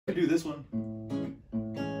Do this one.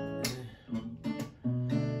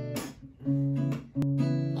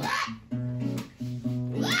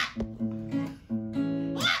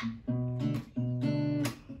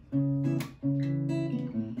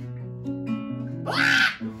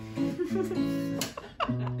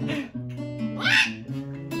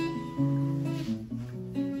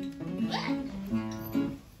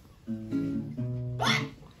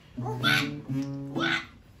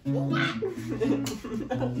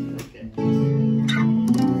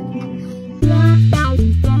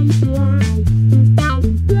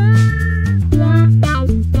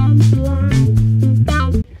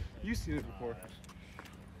 You've seen it before.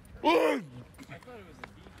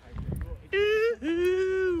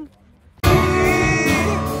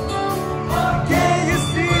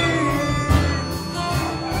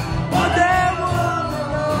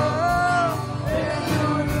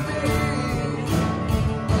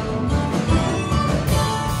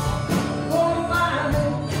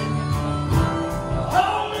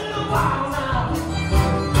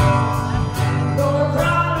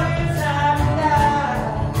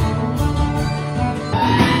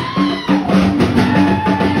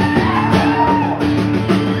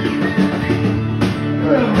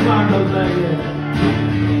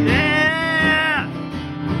 Yeah!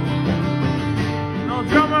 No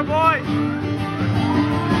drummer boy!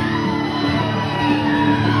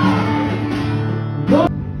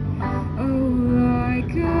 Oh,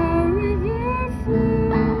 like a river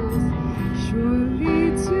flows surely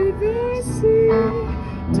to the sea,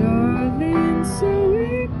 darling, so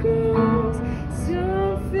it goes.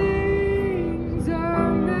 Some things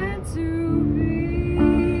are meant to be.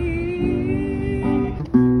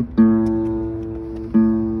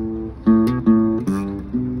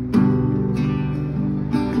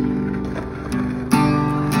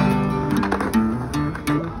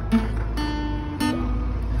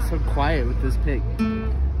 So quiet with this pig.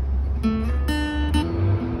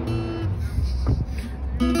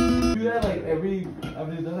 Do that like every.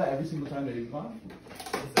 Have you done that every single time that you've gone?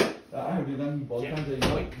 Have you done both times that you've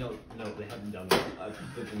gone? Wait, no, they haven't done the music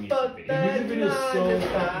video. The music video is so.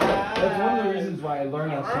 That's one of the reasons why I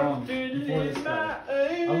learned that song before this guy.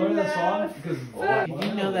 I learned that song because. Did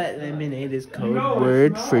you know that lemonade is code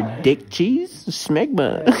word for dick cheese?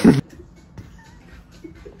 Smegma.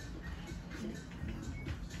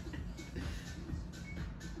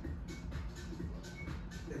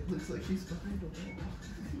 Looks like he's behind the wall.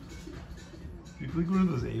 You look like one of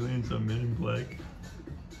those aliens on Men in Black.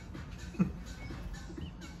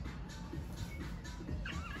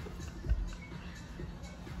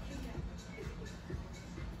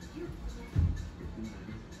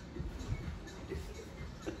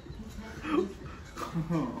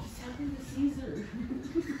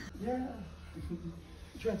 Yeah.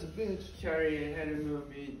 Trent's a bitch. Sorry, I had a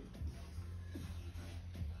moment.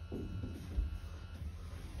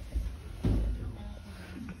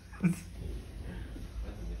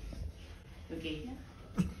 Okay.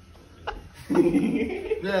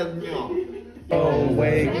 Yeah, no. Oh,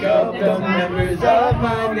 wake up the members of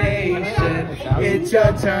my nation. It's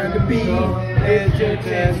your turn to be. It's your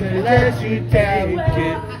chance unless you take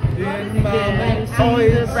it. This moment's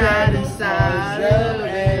always the brighter side of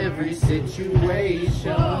every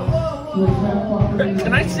situation.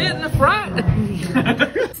 Can I sit in the front?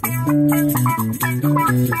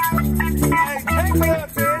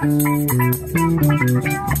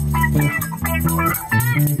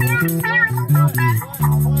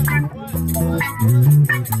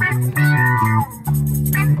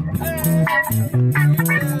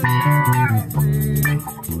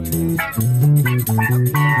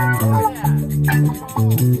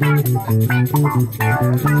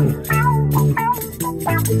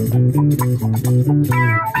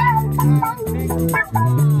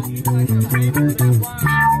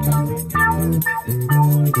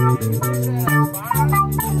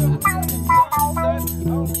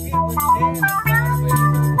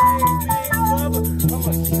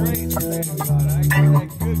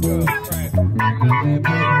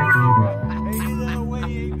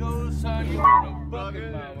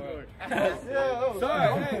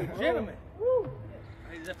 Sorry, hey, gentlemen.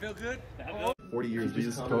 Does that feel good? 40 years, we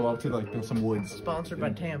just go up to like some woods. Sponsored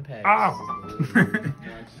by Tampax.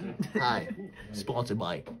 Hi, sponsored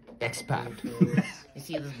by X-Pact. You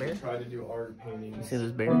see this bear? Try to do art painting. You see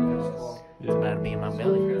this bear? It's about to be in my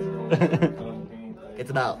belly.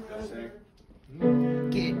 It's about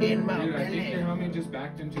get in my Dude, I think belly. your homie just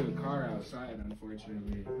backed into a car outside,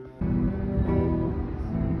 unfortunately.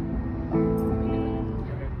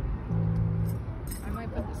 I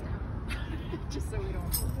might put this down. Just so we don't.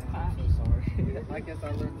 I'm so sorry. I guess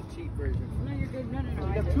I learned the cheap version. No, you're good. No.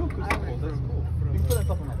 We have 2 acoustic holes, that's cool. You can put that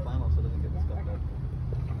stuff on my flannel so it doesn't get stuck up.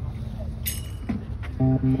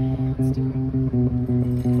 Let's do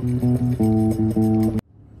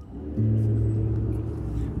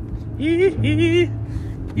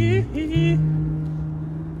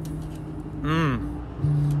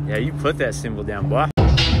Yeah, you put that symbol down, boy.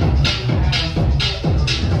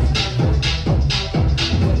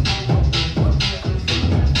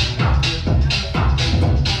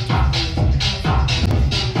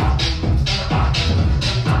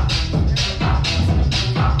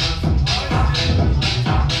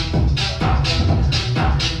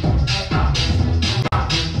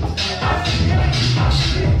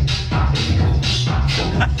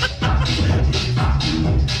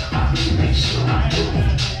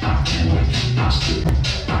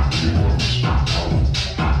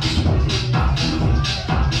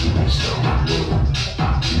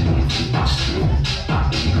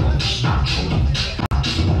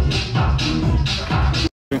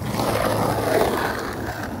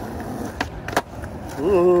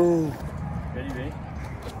 Ooh. Ready?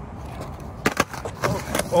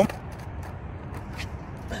 Oh.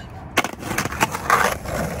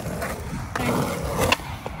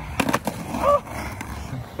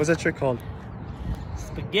 What's that trick called?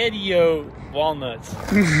 Spaghetti-o walnuts.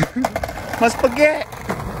 My spaghetti!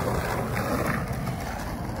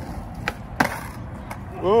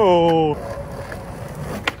 Oh.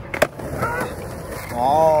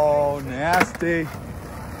 Oh, nasty.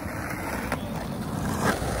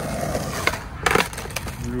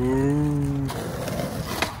 Ooh.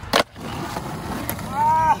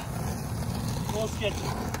 Little sketchy.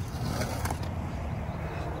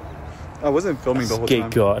 I wasn't filming the whole time.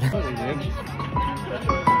 God.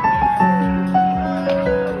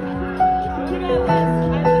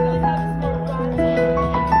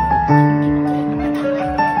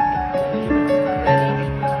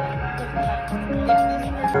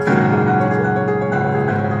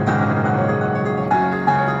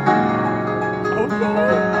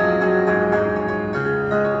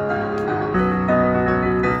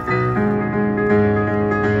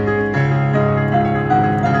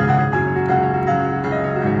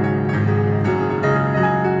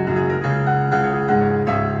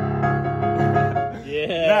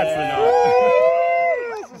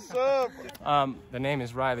 The name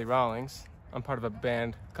is Riley Rawlings. I'm part of a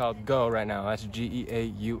band called Go right now. That's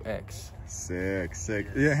G-E-A-U-X. Sick, sick.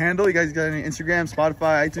 Your handle? You guys got any Instagram,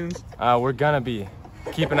 Spotify, iTunes? We're gonna be.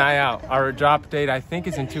 Keep an eye out. Our drop date, I think,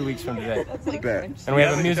 is in 2 weeks from today. Bet. And we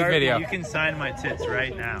have a music video. You can sign my tits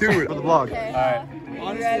right now. Dude, for the vlog. Okay.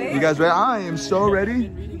 All right. You ready? You guys ready? I am so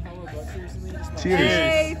ready. Cheers.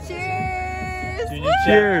 Hey, cheers!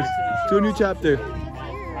 Cheers to a new chapter.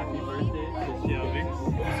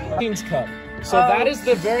 King's Cup. So that is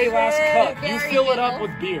the very last cup. You fill it up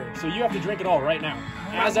with beer. So you have to drink it all right now.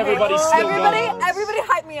 As everybody's still going. Everybody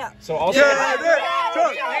hype me up. So also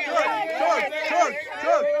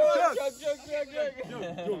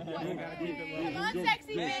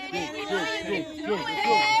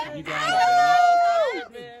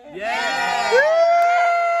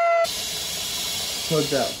Chug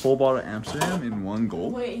that full bottle of Amsterdam in one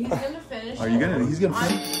gulp. Wait, he's gonna finish. Are you gonna? He's gonna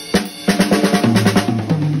finish.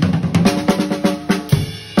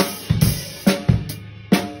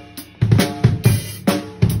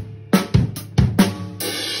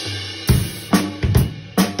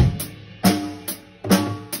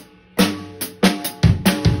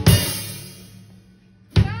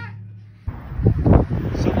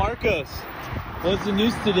 So Marcos, what's the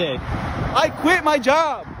news today? I quit my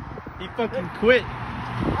job. He fucking quit.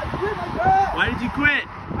 I quit my job. Why did you quit?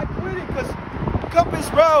 I quit it because Compass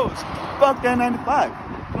Rose. Fuck that 9 to 5.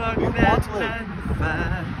 Fuck We that want to live. 9 to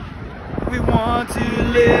 5. We want to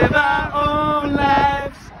live our own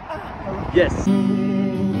lives. Yes.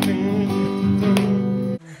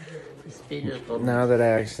 Now that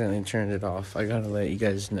I accidentally turned it off, I gotta let you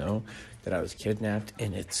guys know that I was kidnapped,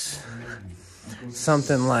 and it's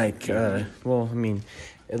something like, well, I mean,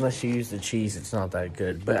 unless you use the cheese, it's not that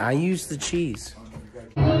good, but I use the cheese.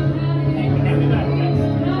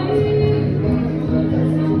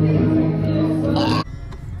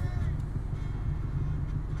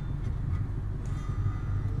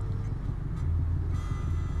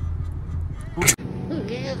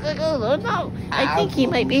 No, I think he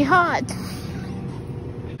might be hot.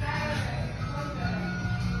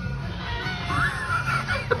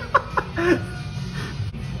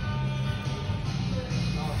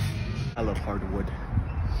 I love hardwood.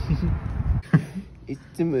 It's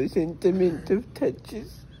the most intimate of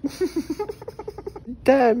touches.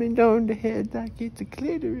 Diamond on the head like it's a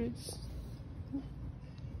clitoris.